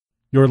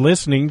You're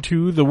listening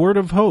to The Word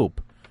of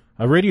Hope,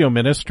 a radio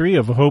ministry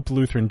of Hope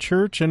Lutheran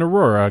Church in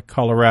Aurora,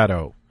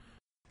 Colorado.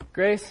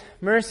 Grace,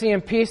 mercy,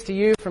 and peace to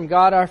you from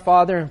God our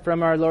Father and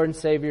from our Lord and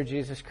Savior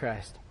Jesus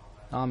Christ.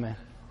 Amen.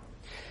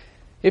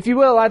 If you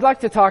will, I'd like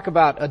to talk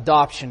about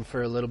adoption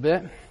for a little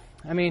bit.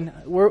 I mean,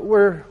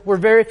 we're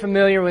very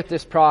familiar with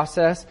this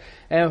process,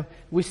 and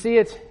we see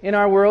it in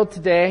our world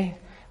today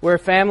where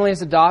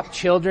families adopt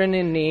children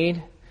in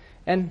need.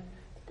 And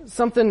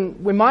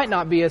something we might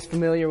not be as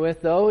familiar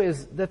with, though,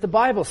 is that the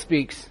Bible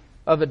speaks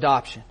of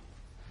adoption.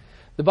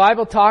 The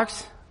Bible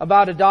talks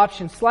about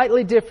adoption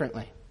slightly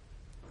differently.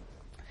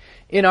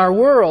 In our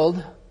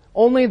world,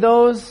 only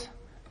those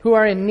who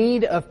are in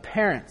need of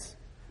parents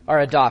are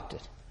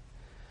adopted.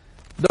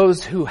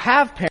 Those who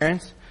have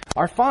parents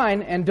are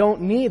fine and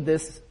don't need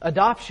this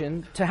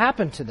adoption to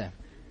happen to them.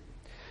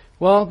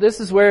 Well, this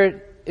is where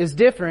it is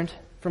different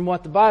from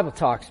what the Bible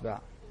talks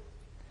about.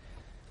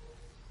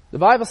 The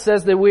Bible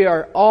says that we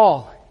are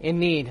all in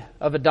need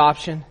of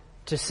adoption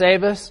to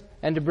save us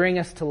and to bring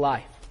us to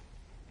life.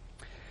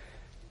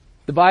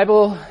 The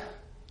Bible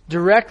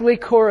directly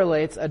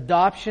correlates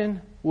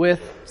adoption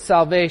with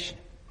salvation.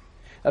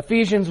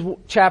 Ephesians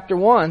chapter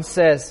 1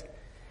 says,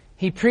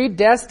 He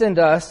predestined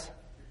us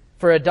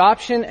for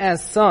adoption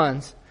as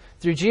sons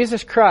through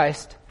Jesus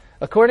Christ,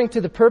 according to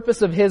the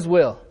purpose of His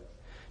will,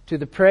 to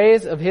the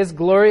praise of His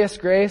glorious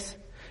grace,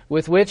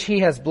 with which He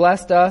has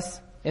blessed us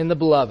in the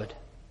Beloved.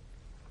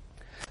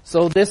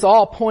 So this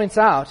all points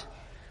out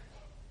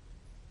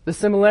the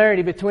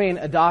similarity between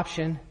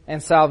adoption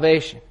and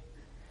salvation.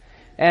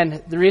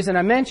 And the reason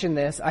I mention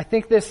this, I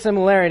think this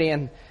similarity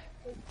and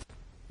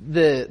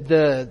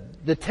the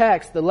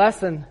text, the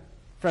lesson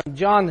from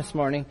John this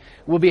morning,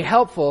 will be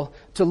helpful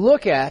to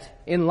look at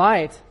in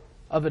light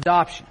of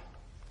adoption.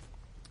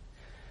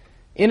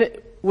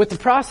 With the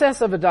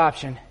process of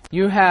adoption,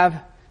 you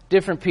have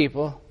different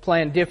people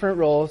playing different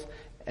roles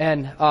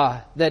and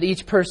that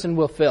each person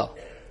will fill.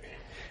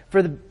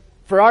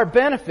 For our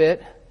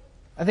benefit,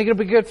 I think it'll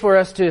be good for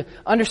us to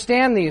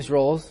understand these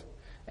roles,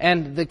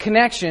 and the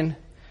connection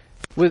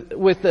with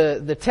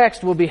the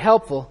text will be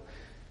helpful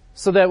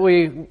so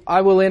that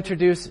I will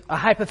introduce a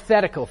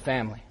hypothetical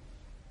family.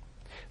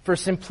 For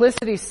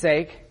simplicity's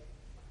sake,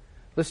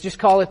 let's just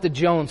call it the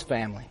Jones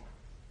family.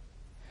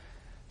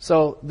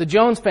 So, the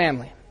Jones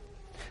family,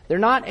 they're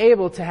not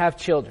able to have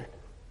children.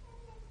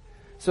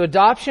 So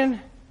adoption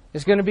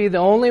is going to be the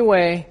only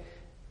way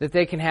that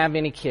they can have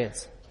any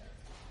kids.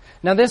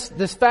 Now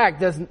this fact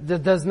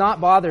does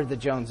not bother the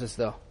Joneses,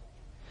 though.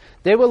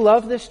 They will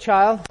love this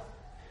child,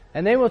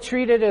 and they will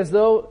treat it as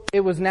though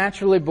it was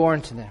naturally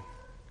born to them.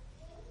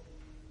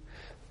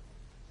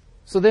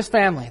 So this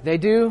family, they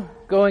do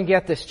go and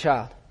get this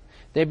child.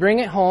 They bring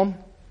it home,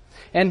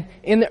 and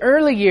in the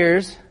early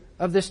years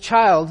of this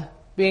child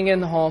being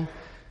in the home,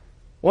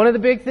 one of the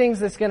big things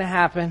that's going to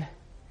happen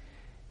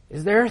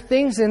is there are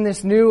things in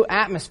this new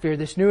atmosphere,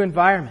 this new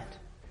environment,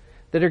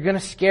 that are going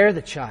to scare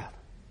the child.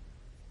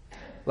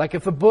 Like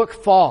if a book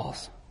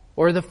falls,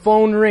 or the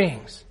phone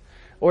rings,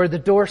 or the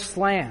door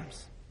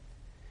slams.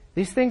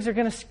 These things are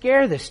going to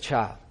scare this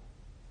child.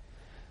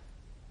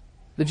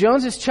 The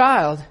Joneses'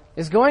 child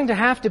is going to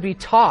have to be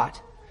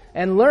taught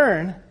and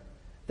learn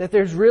that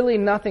there's really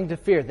nothing to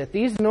fear, that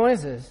these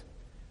noises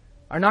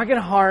are not going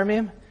to harm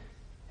him,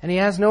 and he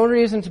has no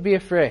reason to be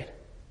afraid.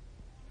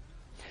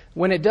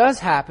 When it does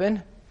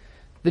happen,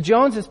 the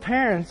Joneses'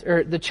 parents,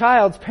 or the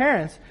child's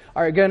parents,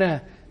 are going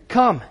to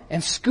come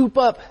and scoop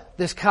up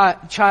this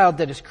child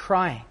that is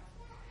crying.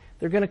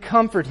 They're going to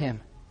comfort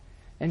him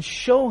and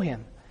show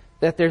him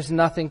that there's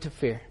nothing to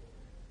fear.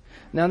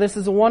 Now this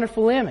is a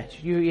wonderful image.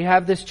 You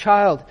have this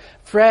child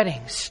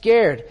fretting,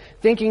 scared,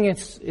 thinking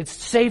its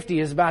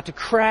safety is about to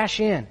crash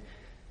in,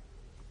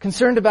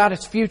 concerned about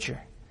its future.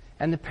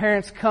 And the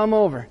parents come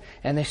over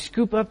and they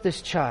scoop up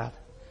this child,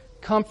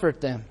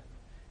 comfort them,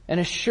 and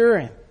assure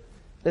him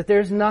that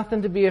there's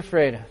nothing to be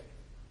afraid of.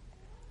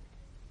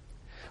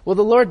 Well,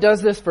 the Lord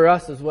does this for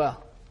us as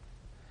well.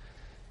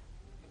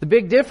 The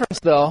big difference,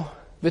 though,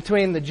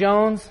 between the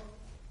Jones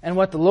and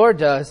what the Lord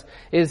does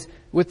is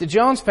with the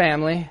Jones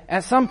family,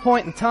 at some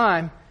point in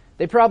time,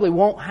 they probably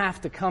won't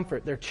have to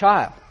comfort their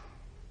child.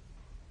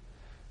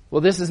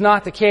 Well, this is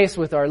not the case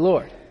with our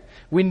Lord.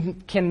 We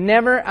can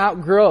never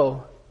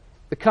outgrow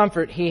the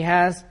comfort He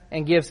has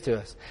and gives to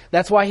us.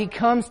 That's why He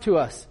comes to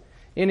us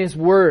in His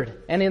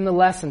Word and in the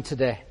lesson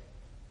today.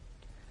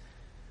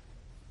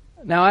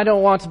 Now, I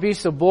don't want to be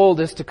so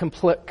bold as to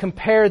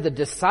compare the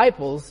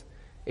disciples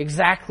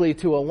exactly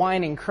to a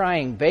whining,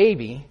 crying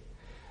baby,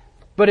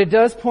 but it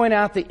does point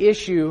out the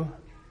issue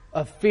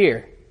of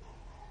fear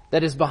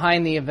that is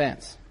behind the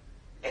events.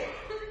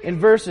 In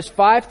verses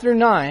 5 through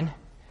 9,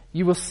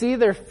 you will see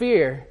their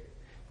fear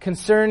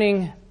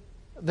concerning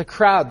the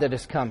crowd that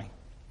is coming.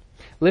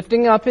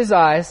 Lifting up His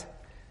eyes,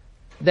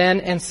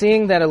 then, and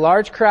seeing that a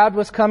large crowd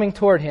was coming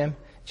toward Him,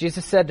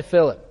 Jesus said to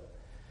Philip,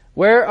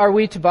 "Where are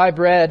we to buy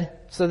bread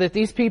so that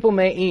these people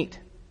may eat?"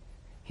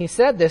 He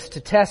said this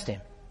to test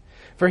Him,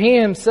 for He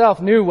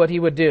Himself knew what He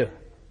would do.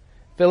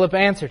 Philip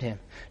answered Him,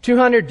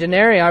 200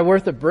 denarii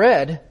worth of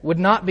bread would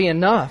not be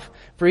enough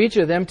for each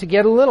of them to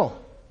get a little.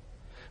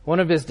 One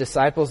of his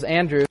disciples,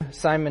 Andrew,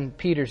 Simon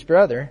Peter's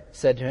brother,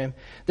 said to him,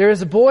 "There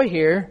is a boy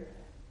here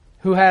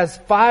who has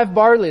 5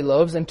 barley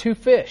loaves and 2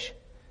 fish.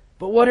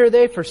 But what are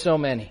they for so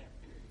many?"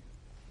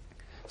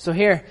 So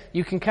here,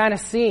 you can kind of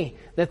see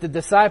that the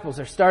disciples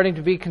are starting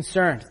to be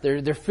concerned.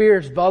 Their fear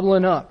is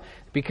bubbling up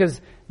because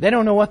they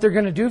don't know what they're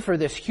going to do for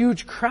this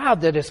huge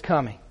crowd that is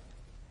coming.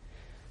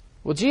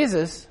 Well,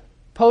 Jesus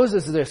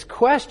poses this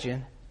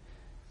question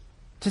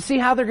to see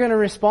how they're going to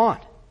respond.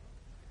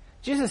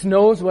 Jesus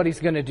knows what he's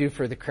going to do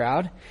for the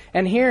crowd.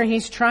 And here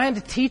he's trying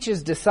to teach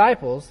his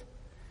disciples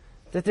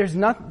that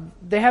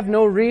they have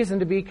no reason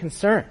to be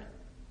concerned.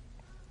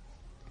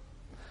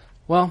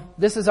 Well,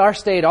 this is our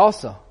state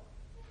also.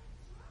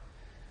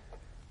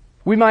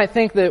 We might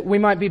think that we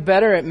might be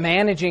better at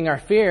managing our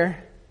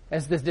fear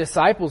as the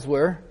disciples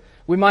were.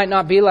 We might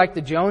not be like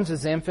the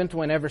Joneses infant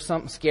whenever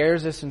something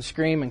scares us and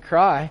scream and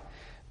cry.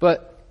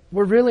 But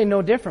we're really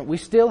no different. We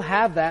still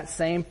have that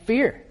same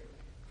fear.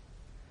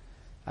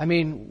 I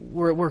mean,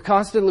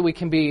 we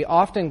can be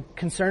often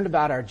concerned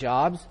about our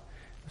jobs,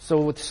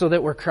 so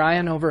that we're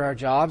crying over our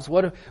jobs.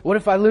 What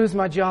if I lose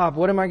my job?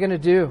 What am I going to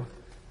do?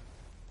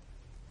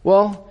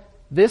 Well,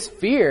 this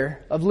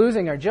fear of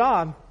losing our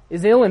job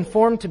is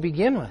ill-informed to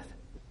begin with,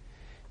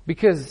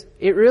 because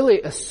it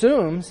really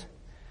assumes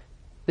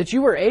that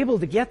you were able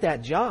to get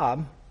that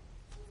job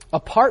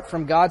apart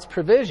from God's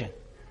provision.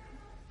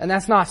 And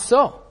that's not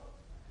so.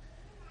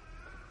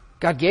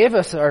 God gave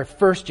us our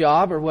first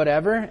job or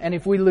whatever, and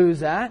if we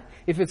lose that,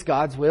 if it's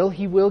God's will,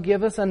 He will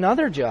give us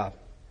another job.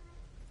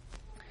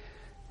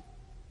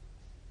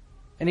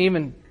 And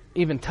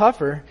even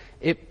tougher,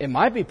 it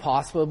might be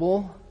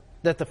possible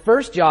that the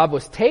first job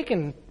was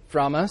taken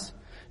from us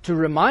to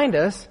remind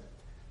us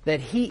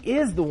that He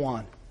is the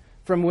one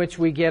from which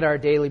we get our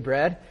daily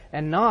bread,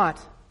 and not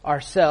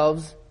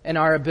ourselves and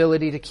our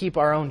ability to keep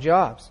our own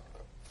jobs.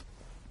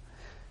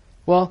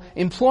 Well,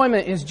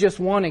 employment is just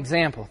one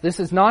example. This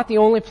is not the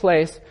only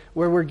place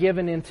where we're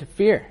given into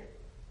fear.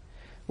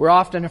 We're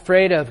often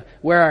afraid of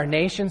where our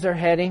nations are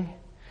heading,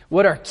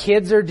 what our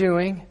kids are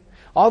doing,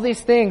 all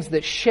these things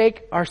that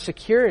shake our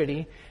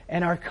security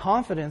and our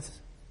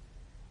confidence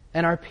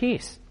and our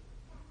peace.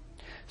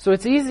 So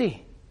it's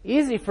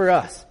easy for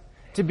us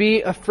to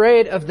be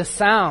afraid of the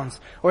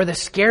sounds or the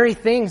scary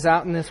things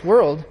out in this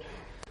world,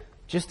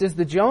 just as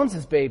the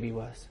Joneses' baby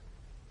was.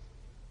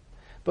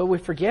 But we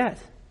forget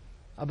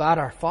about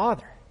our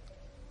Father.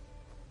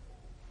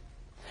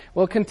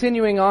 Well,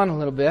 continuing on a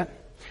little bit,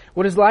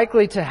 what is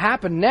likely to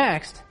happen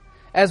next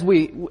as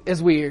we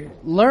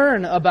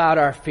learn about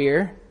our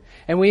fear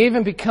and we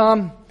even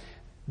become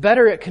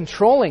better at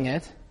controlling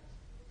it,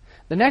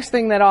 the next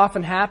thing that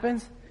often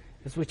happens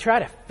is we try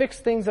to fix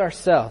things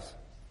ourselves.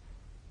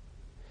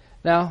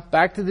 Now,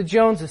 back to the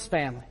Joneses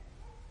family.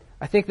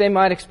 I think they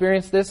might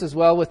experience this as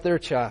well with their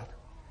child.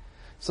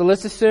 So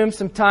let's assume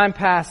some time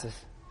passes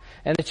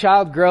and the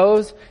child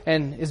grows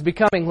and is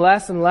becoming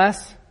less and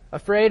less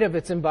afraid of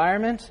its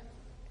environment.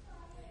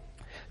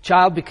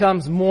 Child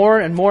becomes more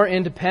and more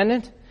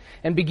independent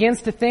and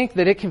begins to think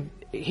that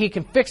he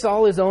can fix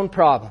all his own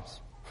problems.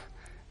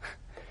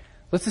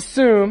 Let's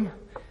assume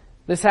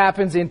this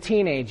happens in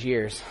teenage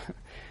years.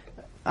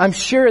 I'm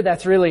sure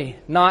that's really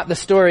not the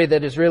story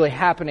that is really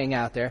happening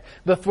out there,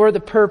 but for the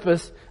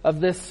purpose of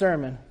this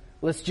sermon,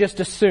 let's just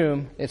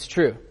assume it's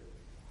true.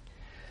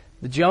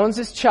 The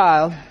Joneses'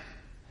 child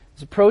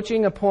is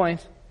approaching a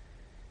point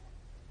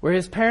where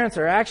his parents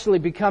are actually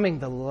becoming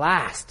the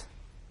last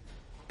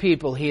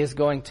people he is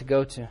going to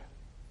go to.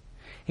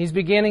 He's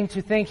beginning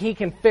to think he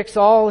can fix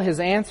all his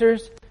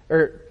answers,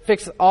 or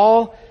fix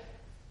all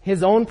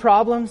his own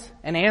problems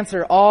and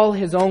answer all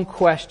his own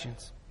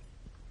questions.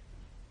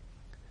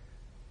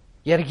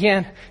 Yet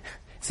again,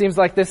 it seems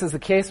like this is the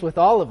case with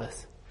all of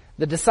us.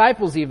 The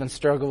disciples even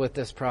struggle with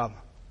this problem.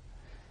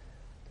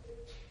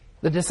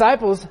 The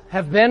disciples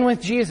have been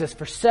with Jesus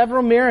for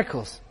several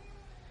miracles.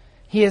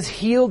 He has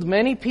healed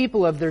many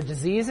people of their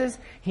diseases.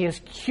 He has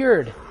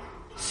cured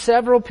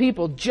several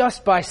people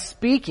just by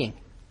speaking.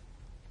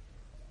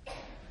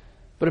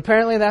 But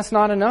apparently that's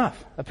not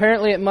enough.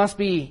 Apparently it must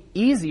be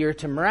easier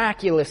to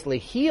miraculously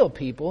heal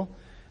people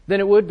than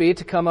it would be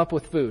to come up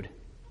with food.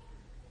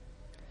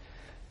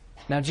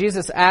 Now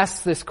Jesus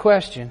asks this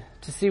question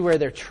to see where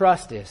their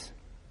trust is.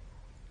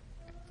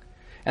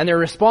 And their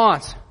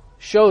response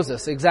shows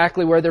us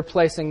exactly where they're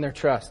placing their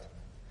trust.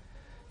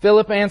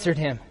 Philip answered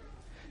him,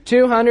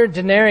 200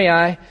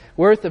 denarii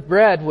worth of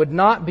bread would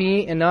not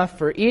be enough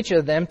for each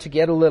of them to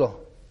get a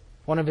little.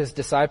 One of his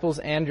disciples,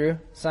 Andrew,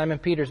 Simon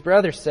Peter's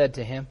brother, said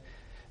to him,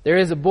 there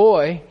is a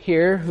boy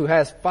here who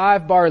has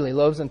 5 barley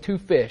loaves and 2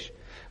 fish,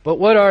 but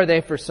what are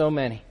they for so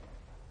many?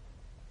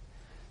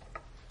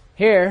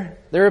 Here,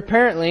 they're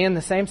apparently in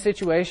the same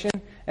situation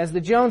as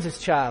the Joneses'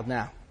 child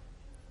now.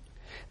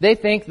 They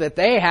think that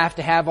they have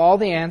to have all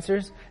the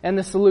answers and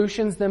the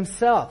solutions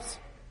themselves.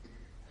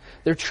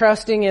 They're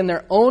trusting in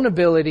their own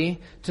ability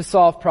to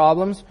solve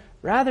problems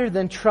rather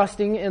than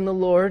trusting in the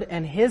Lord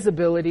and His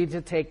ability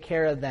to take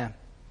care of them.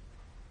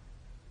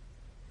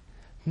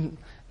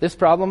 This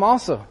problem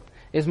also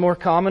is more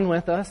common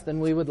with us than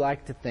we would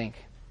like to think.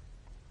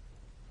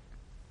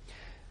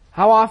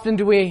 How often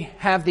do we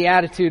have the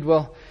attitude,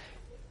 well,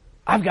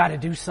 I've got to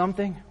do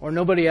something or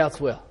nobody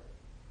else will?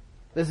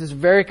 This is a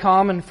very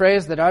common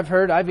phrase that I've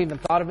heard. I've even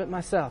thought of it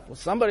myself. Well,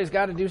 somebody's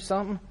got to do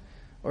something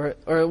or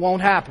it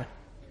won't happen.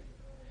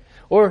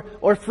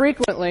 Or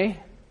frequently,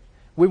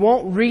 we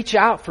won't reach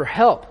out for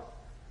help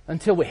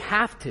until we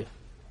have to.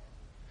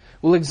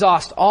 We'll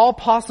exhaust all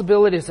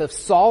possibilities of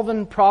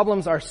solving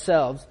problems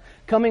ourselves,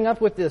 coming up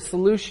with the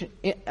solution,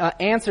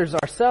 answers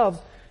ourselves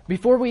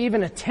before we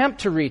even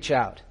attempt to reach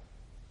out.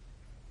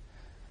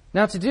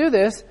 Now, to do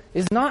this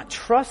is not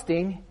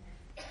trusting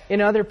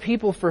in other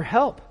people for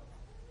help.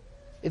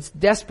 It's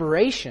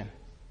desperation.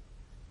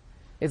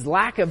 It's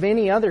lack of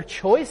any other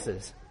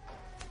choices.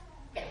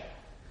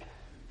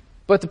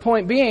 But the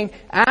point being,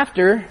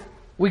 after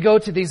we go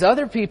to these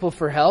other people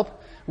for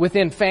help,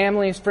 within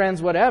families,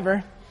 friends,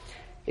 whatever,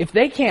 if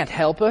they can't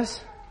help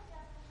us,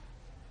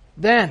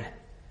 then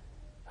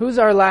who's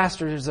our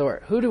last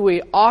resort? Who do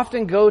we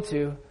often go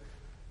to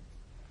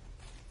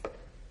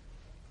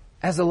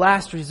as a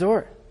last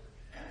resort?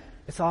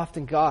 It's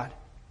often God.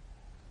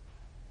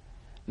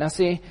 Now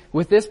see,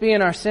 with this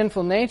being our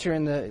sinful nature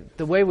and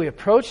the way we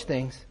approach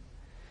things,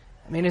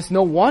 I mean, it's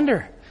no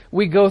wonder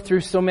we go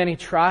through so many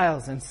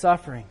trials and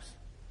sufferings.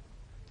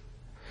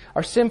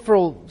 Our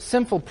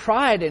sinful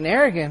pride and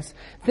arrogance,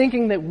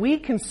 thinking that we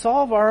can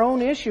solve our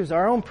own issues,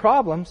 our own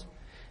problems,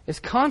 is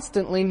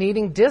constantly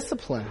needing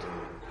discipline.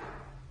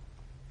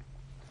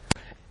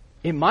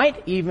 It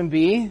might even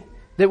be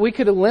that we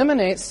could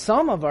eliminate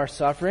some of our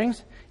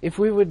sufferings if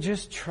we would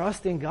just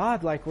trust in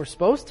God like we're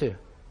supposed to.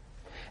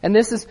 And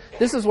this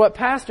is what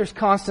Pastor's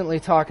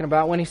constantly talking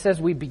about when he says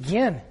we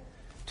begin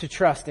to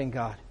trust in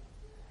God.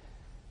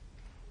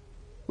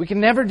 We can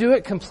never do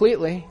it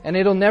completely, and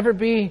it'll never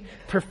be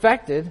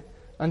perfected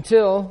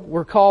until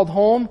we're called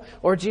home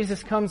or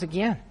Jesus comes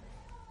again.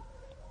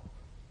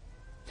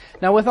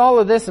 Now, with all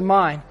of this in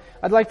mind,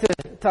 I'd like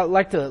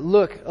to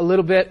look a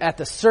little bit at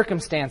the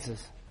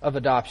circumstances of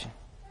adoption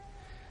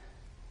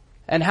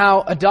and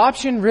how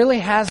adoption really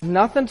has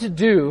nothing to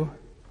do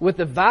with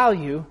the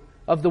value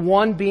of the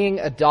one being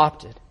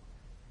adopted.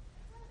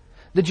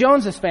 The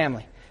Joneses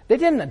family, they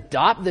didn't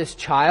adopt this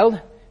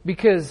child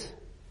because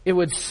it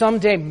would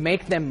someday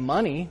make them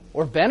money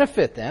or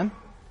benefit them.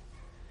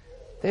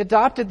 They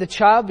adopted the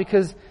child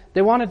because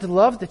they wanted to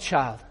love the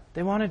child.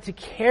 They wanted to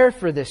care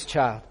for this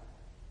child.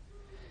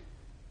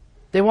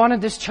 They wanted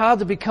this child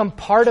to become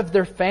part of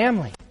their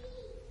family.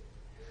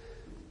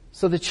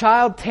 So the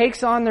child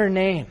takes on their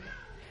name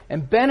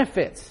and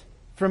benefits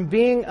from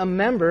being a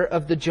member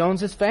of the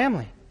Joneses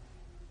family.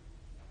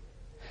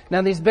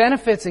 Now, these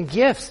benefits and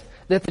gifts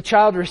that the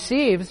child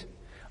receives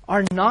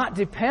are not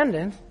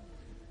dependent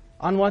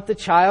on what the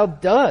child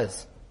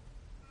does.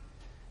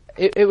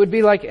 It would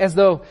be like as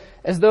though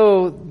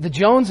the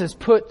Joneses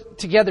put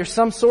together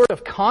some sort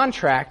of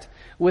contract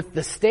with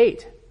the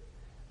state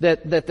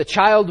that the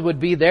child would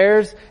be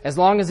theirs as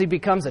long as he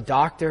becomes a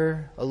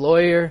doctor, a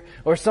lawyer,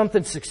 or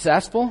something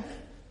successful.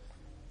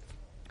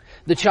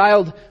 The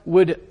child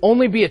would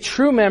only be a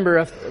true member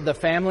of the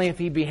family if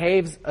he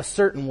behaves a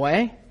certain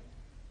way.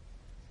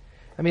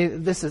 I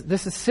mean, this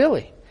is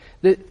silly.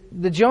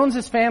 The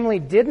Joneses family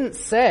didn't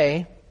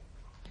say,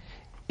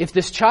 if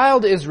this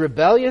child is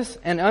rebellious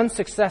and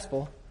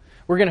unsuccessful,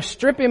 we're going to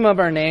strip him of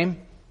our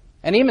name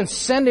and even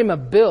send him a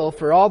bill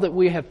for all that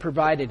we have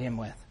provided him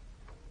with.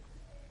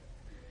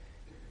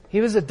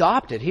 He was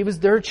adopted. He was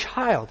their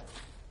child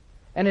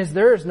and is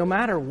theirs no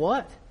matter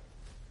what.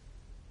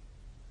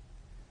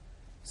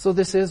 So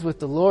this is with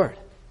the Lord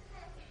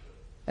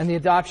and the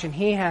adoption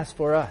He has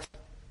for us.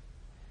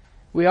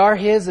 We are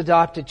His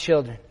adopted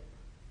children.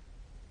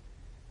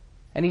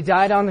 And He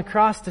died on the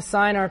cross to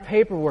sign our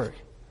paperwork.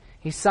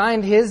 He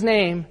signed His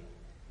name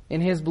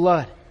in His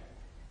blood.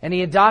 And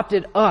He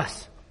adopted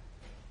us,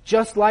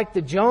 just like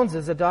the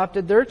Joneses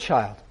adopted their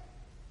child.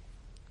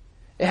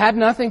 It had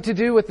nothing to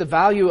do with the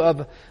value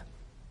of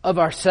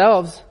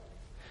ourselves,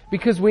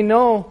 because we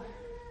know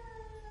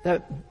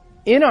that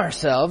in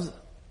ourselves,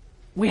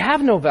 we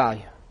have no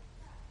value.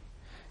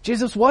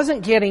 Jesus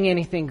wasn't getting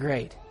anything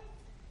great.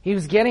 He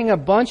was getting a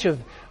bunch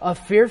of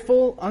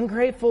fearful,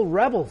 ungrateful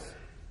rebels.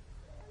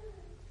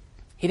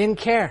 He didn't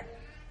care.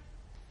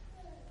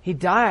 He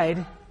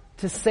died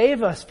to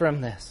save us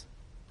from this.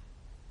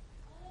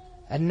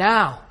 And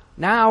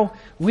now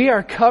we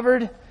are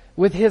covered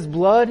with His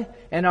blood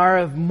and are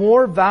of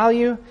more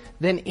value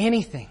than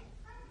anything.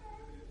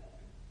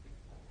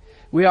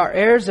 We are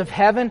heirs of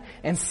heaven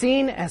and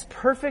seen as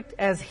perfect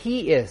as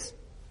He is.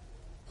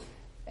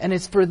 And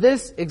it's for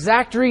this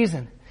exact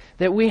reason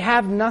that we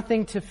have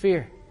nothing to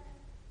fear.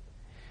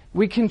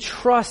 We can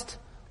trust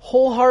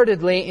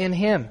wholeheartedly in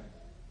Him.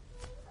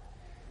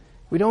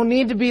 We don't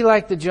need to be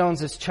like the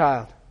Joneses'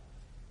 child.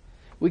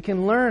 We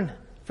can learn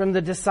from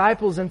the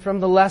disciples and from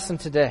the lesson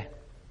today.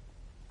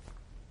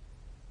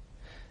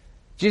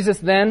 Jesus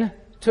then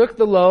took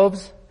the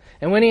loaves,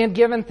 and when He had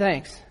given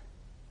thanks,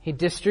 He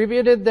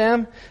distributed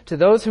them to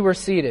those who were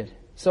seated,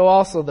 so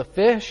also the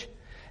fish,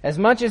 as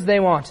much as they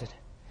wanted.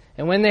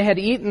 And when they had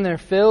eaten their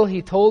fill,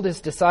 he told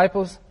his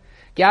disciples,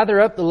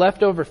 "Gather up the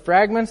leftover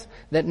fragments,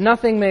 that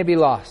nothing may be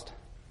lost."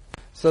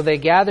 So they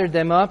gathered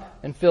them up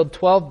and filled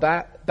 12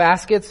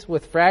 baskets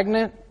with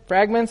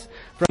fragments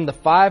from the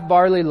 5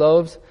 barley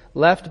loaves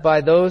left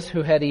by those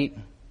who had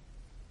eaten.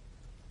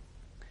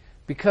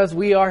 Because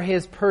we are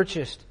his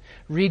purchased,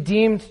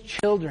 redeemed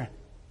children,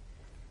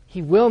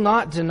 he will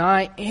not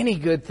deny any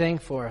good thing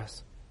for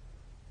us.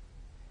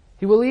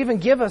 He will even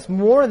give us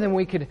more than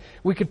we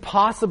could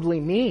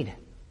possibly need.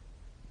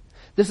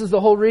 This is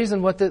the whole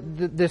reason what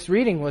this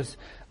reading was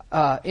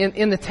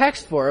in the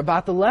text for,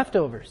 about the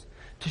leftovers,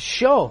 to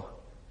show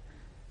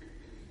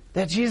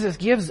that Jesus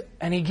gives,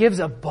 and he gives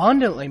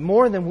abundantly,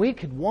 more than we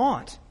could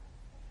want.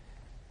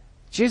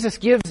 Jesus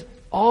gives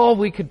all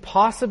we could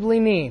possibly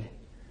need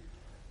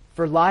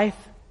for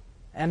life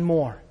and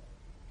more.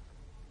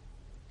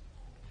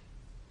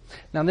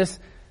 Now this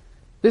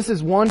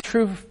is one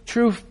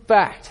true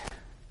fact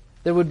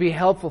that would be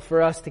helpful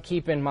for us to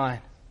keep in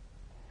mind.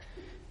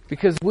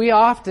 Because we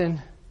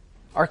often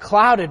are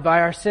clouded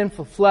by our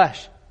sinful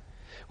flesh.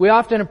 We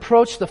often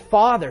approach the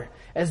Father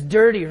as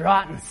dirty,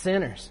 rotten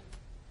sinners.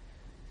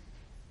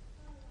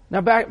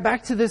 Now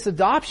back to this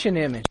adoption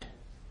image.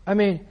 I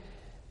mean,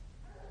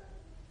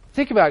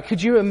 think about it.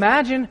 Could you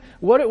imagine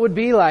what it would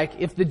be like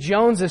if the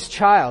Joneses'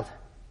 child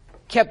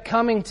kept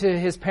coming to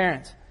his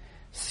parents,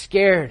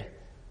 scared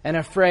and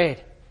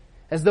afraid,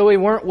 as though he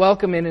weren't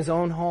welcome in his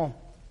own home?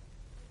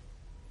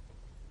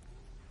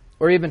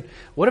 Or even,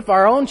 what if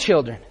our own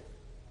children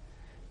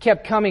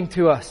kept coming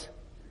to us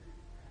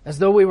as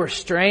though we were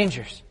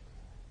strangers,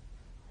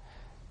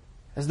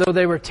 as though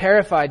they were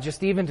terrified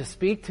just even to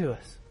speak to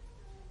us?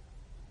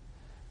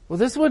 Well,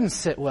 this wouldn't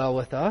sit well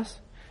with us.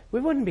 We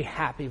wouldn't be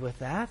happy with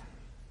that.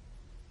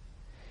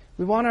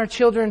 We want our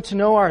children to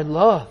know our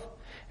love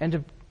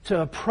and to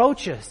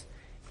approach us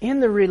in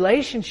the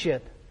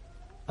relationship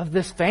of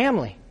this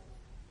family.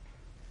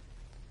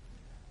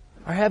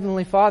 Our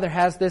Heavenly Father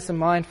has this in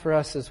mind for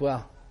us as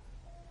well.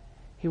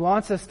 He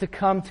wants us to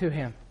come to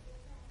him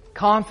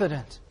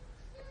confident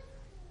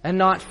and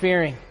not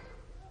fearing.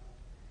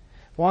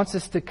 He wants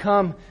us to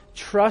come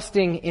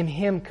trusting in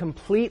him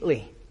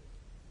completely.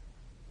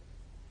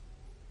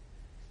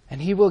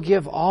 And he will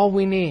give all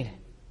we need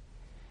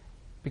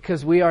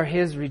because we are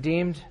his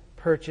redeemed,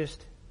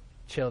 purchased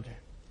children.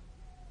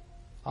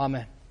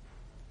 Amen.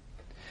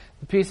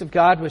 The peace of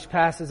God, which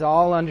passes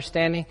all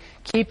understanding,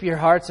 keep your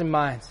hearts and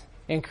minds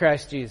in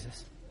Christ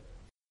Jesus.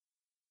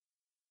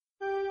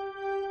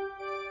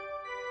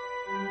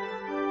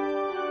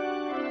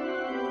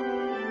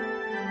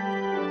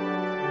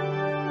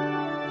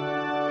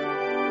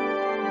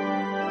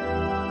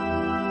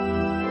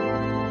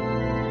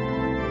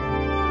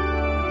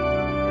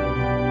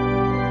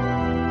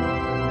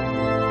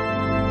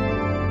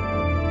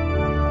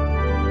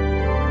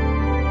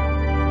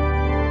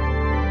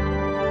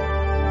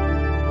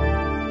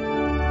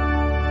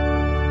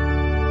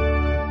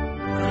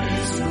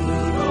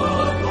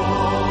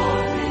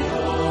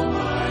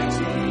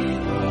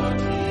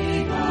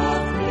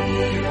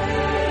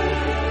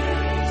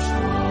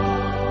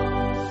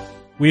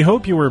 We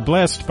hope you were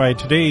blessed by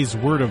today's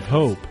Word of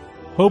Hope.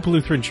 Hope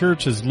Lutheran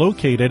Church is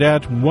located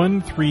at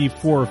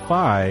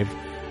 1345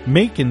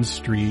 Macon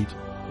Street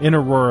in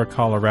Aurora,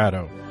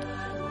 Colorado.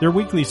 Their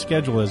weekly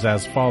schedule is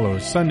as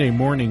follows: Sunday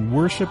morning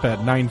worship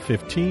at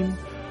 9:15,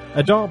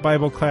 adult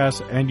Bible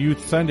class and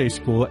youth Sunday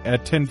school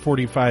at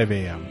 10:45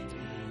 a.m.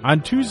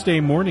 On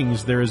Tuesday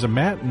mornings there is a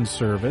Matin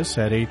service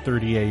at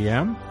 8:30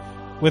 a.m.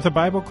 with a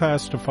Bible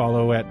class to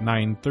follow at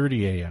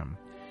 9:30 a.m.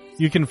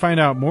 You can find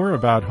out more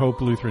about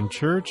Hope Lutheran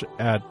Church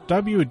at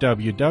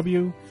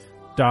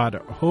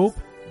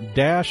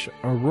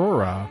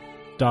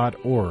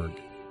www.hope-aurora.org.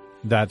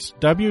 That's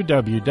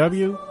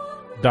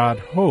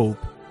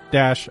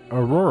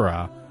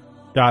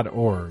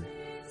www.hope-aurora.org.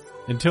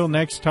 Until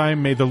next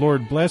time, may the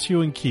Lord bless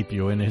you and keep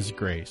you in his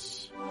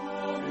grace.